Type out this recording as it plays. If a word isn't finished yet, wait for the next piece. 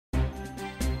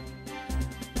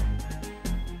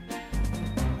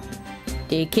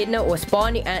The echidna or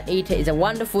spiny anteater is a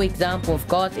wonderful example of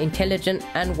God's intelligent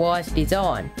and wise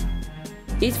design.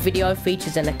 This video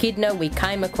features an echidna we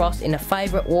came across in a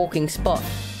favourite walking spot.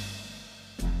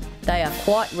 They are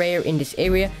quite rare in this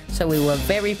area, so we were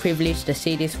very privileged to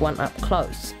see this one up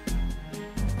close.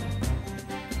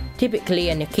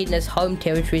 Typically an echidna's home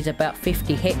territory is about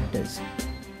 50 hectares.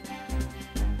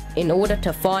 In order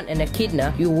to find an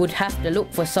echidna, you would have to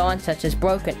look for signs such as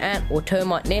broken ant or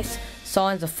termite nests,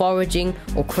 signs of foraging,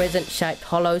 or crescent-shaped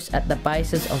hollows at the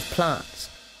bases of plants.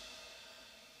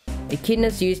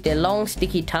 Echidnas use their long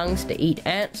sticky tongues to eat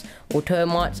ants or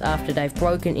termites after they've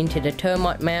broken into the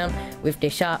termite mound with their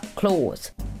sharp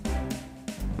claws.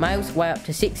 Males weigh up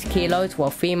to 6 kilos while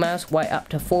females weigh up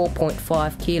to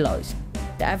 4.5 kilos.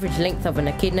 The average length of an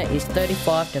echidna is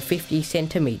 35 to 50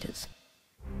 centimeters.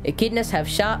 Echidnas have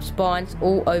sharp spines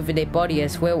all over their body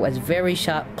as well as very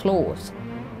sharp claws.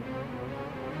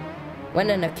 When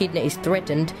an echidna is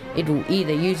threatened, it will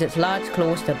either use its large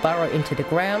claws to burrow into the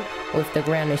ground, or if the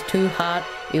ground is too hard,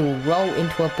 it will roll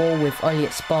into a ball with only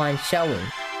its spine showing.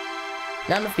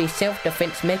 None of these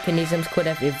self-defense mechanisms could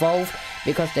have evolved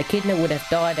because the echidna would have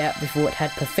died out before it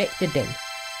had perfected them.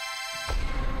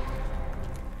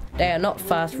 They are not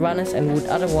fast runners and would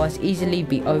otherwise easily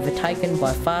be overtaken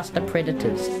by faster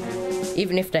predators.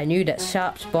 Even if they knew that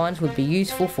sharp spines would be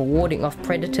useful for warding off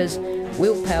predators,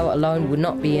 willpower alone would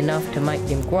not be enough to make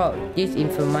them grow. This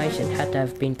information had to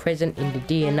have been present in the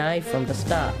DNA from the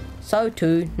start. So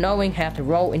too, knowing how to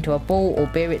roll into a ball or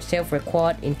bury itself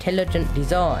required intelligent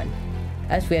design.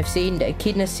 As we have seen, the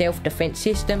echidna's self-defense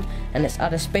system and its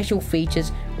other special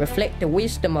features reflect the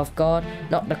wisdom of God,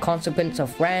 not the consequence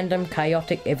of random,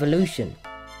 chaotic evolution.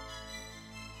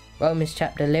 Romans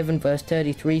chapter 11 verse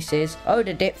 33 says, "Oh,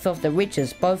 the depth of the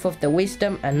riches, both of the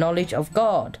wisdom and knowledge of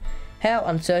God! How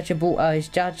unsearchable are his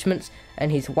judgments,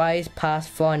 and his ways past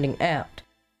finding out."